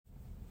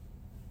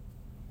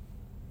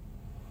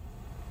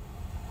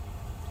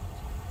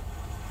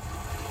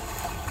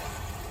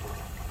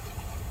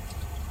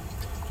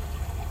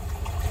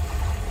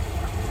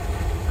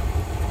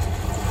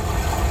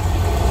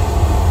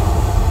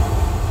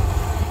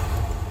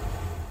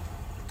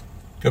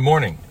Good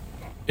morning.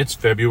 It's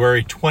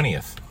February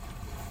 20th.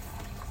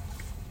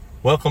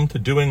 Welcome to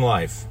Doing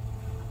Life,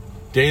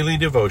 daily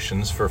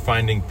devotions for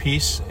finding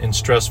peace in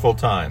stressful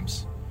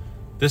times.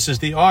 This is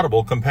the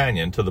audible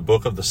companion to the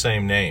book of the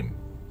same name.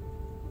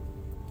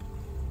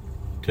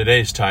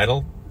 Today's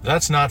title,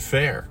 That's Not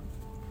Fair.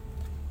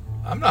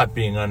 I'm not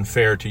being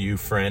unfair to you,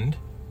 friend.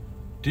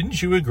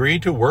 Didn't you agree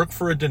to work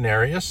for a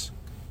denarius?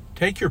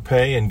 Take your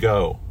pay and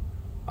go.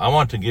 I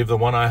want to give the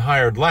one I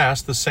hired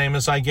last the same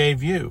as I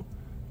gave you.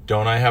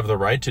 Don't I have the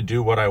right to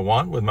do what I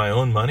want with my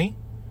own money?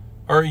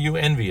 Or are you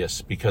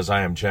envious because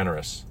I am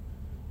generous?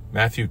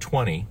 Matthew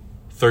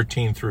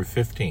 20:13 through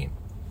 15.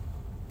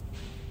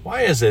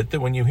 Why is it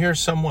that when you hear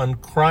someone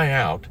cry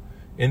out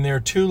in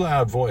their too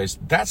loud voice,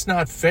 "That's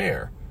not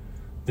fair,"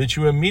 that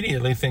you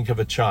immediately think of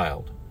a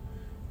child?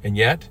 And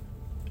yet,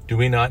 do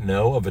we not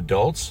know of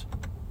adults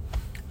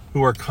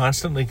who are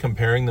constantly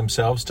comparing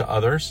themselves to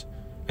others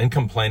and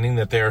complaining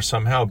that they are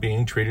somehow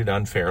being treated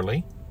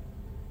unfairly?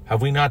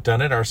 Have we not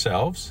done it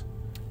ourselves?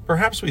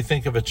 Perhaps we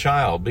think of a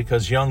child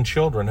because young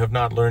children have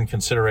not learned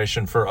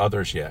consideration for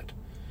others yet.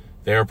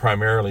 They are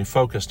primarily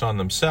focused on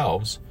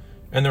themselves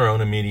and their own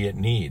immediate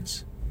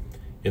needs.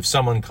 If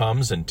someone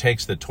comes and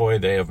takes the toy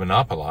they have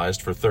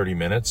monopolized for 30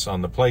 minutes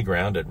on the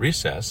playground at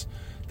recess,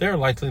 they are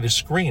likely to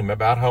scream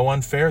about how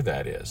unfair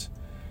that is.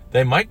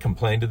 They might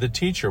complain to the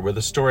teacher with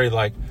a story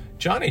like,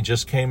 "Johnny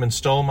just came and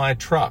stole my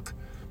truck."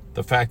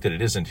 The fact that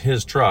it isn't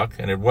his truck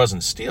and it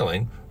wasn't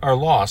stealing are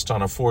lost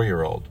on a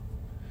 4-year-old.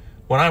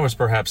 When I was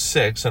perhaps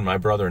 6 and my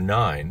brother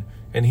 9,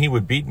 and he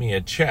would beat me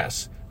at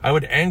chess, I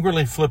would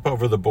angrily flip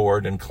over the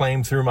board and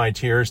claim through my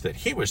tears that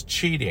he was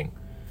cheating.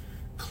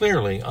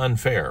 Clearly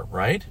unfair,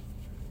 right?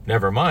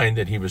 Never mind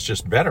that he was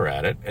just better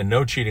at it and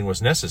no cheating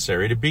was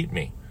necessary to beat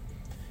me.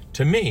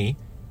 To me,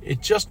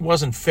 it just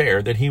wasn't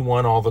fair that he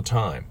won all the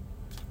time.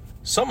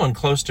 Someone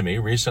close to me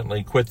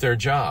recently quit their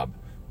job,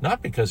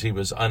 not because he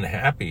was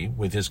unhappy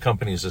with his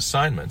company's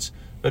assignments,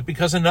 but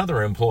because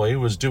another employee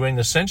was doing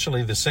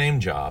essentially the same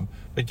job,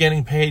 but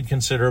getting paid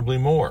considerably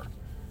more.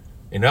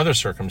 In other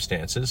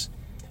circumstances,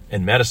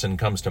 and medicine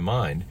comes to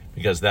mind,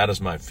 because that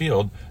is my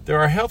field, there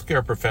are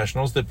healthcare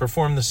professionals that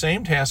perform the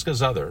same task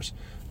as others,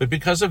 but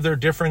because of their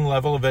differing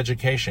level of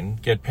education,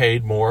 get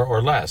paid more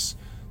or less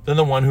than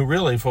the one who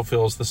really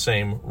fulfills the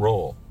same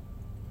role.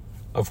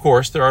 Of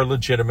course, there are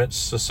legitimate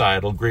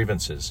societal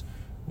grievances.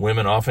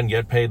 Women often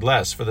get paid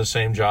less for the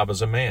same job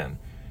as a man.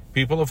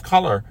 People of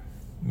color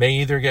may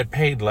either get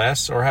paid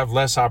less or have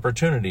less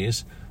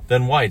opportunities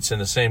than whites in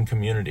the same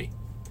community.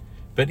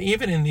 But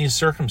even in these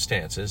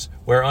circumstances,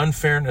 where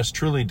unfairness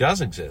truly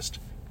does exist,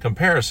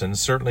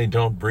 comparisons certainly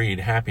don't breed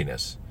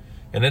happiness.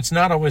 And it's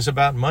not always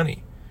about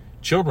money.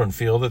 Children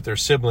feel that their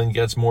sibling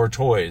gets more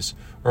toys,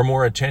 or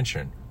more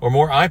attention, or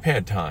more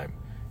iPad time.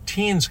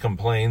 Teens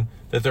complain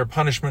that their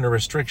punishment or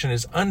restriction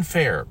is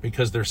unfair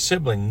because their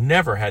sibling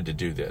never had to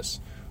do this,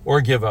 or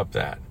give up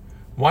that.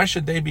 Why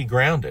should they be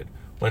grounded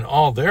when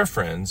all their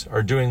friends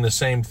are doing the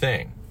same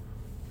thing?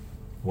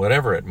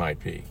 Whatever it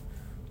might be.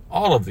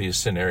 All of these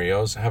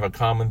scenarios have a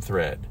common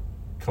thread: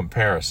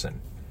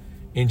 comparison.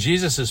 In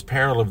Jesus'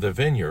 parable of the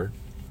vineyard,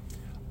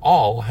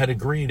 all had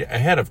agreed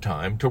ahead of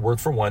time to work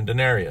for one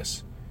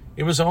denarius.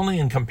 It was only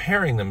in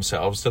comparing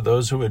themselves to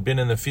those who had been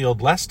in the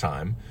field less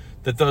time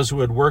that those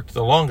who had worked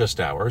the longest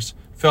hours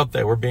felt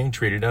they were being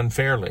treated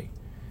unfairly.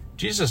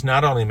 Jesus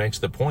not only makes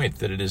the point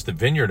that it is the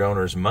vineyard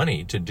owner's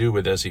money to do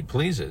with as he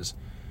pleases,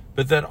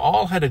 but that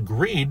all had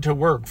agreed to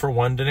work for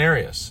one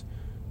denarius.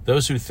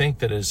 Those who think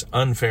that is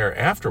unfair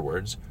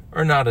afterwards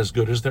are not as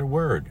good as their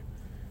word.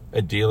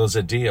 A deal is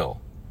a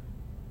deal.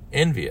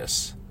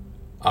 Envious,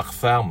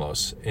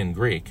 ophthalmos in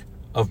Greek,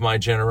 of my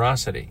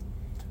generosity,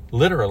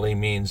 literally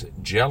means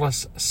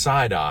jealous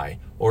side eye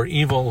or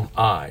evil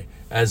eye,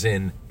 as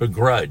in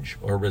begrudge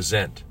or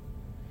resent.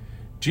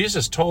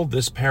 Jesus told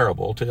this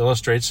parable to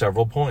illustrate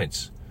several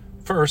points.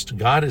 First,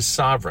 God is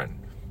sovereign,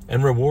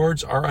 and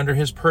rewards are under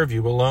his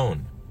purview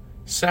alone.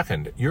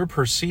 Second, your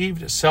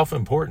perceived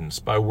self-importance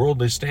by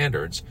worldly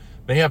standards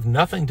may have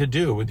nothing to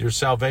do with your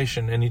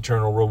salvation and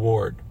eternal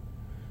reward.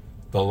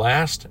 The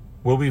last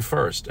will be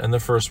first, and the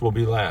first will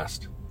be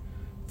last.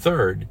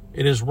 Third,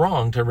 it is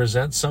wrong to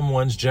resent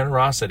someone's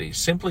generosity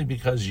simply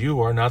because you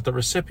are not the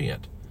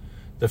recipient.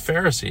 The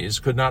Pharisees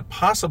could not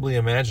possibly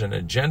imagine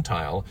a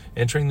Gentile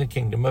entering the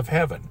kingdom of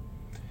heaven.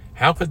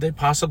 How could they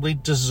possibly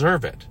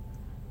deserve it?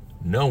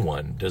 No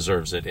one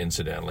deserves it,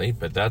 incidentally,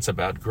 but that's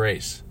about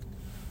grace.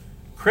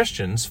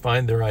 Christians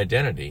find their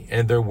identity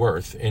and their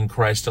worth in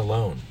Christ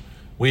alone.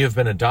 We have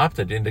been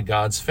adopted into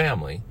God's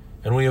family,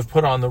 and we have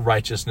put on the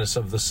righteousness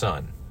of the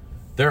Son.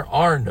 There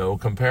are no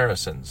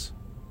comparisons.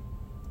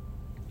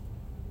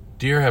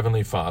 Dear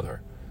Heavenly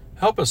Father,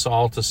 help us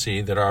all to see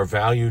that our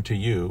value to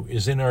you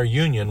is in our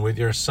union with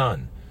your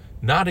Son,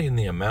 not in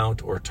the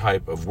amount or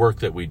type of work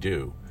that we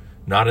do,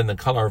 not in the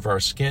color of our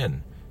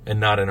skin, and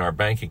not in our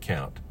bank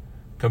account.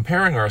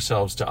 Comparing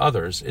ourselves to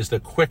others is the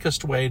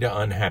quickest way to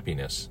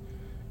unhappiness,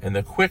 and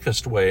the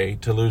quickest way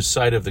to lose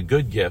sight of the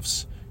good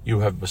gifts you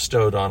have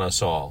bestowed on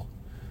us all.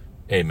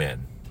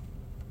 Amen.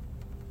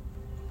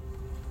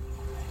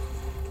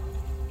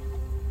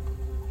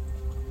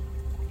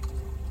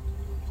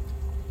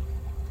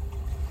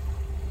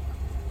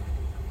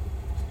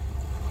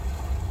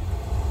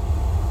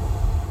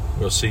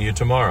 We'll see you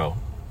tomorrow.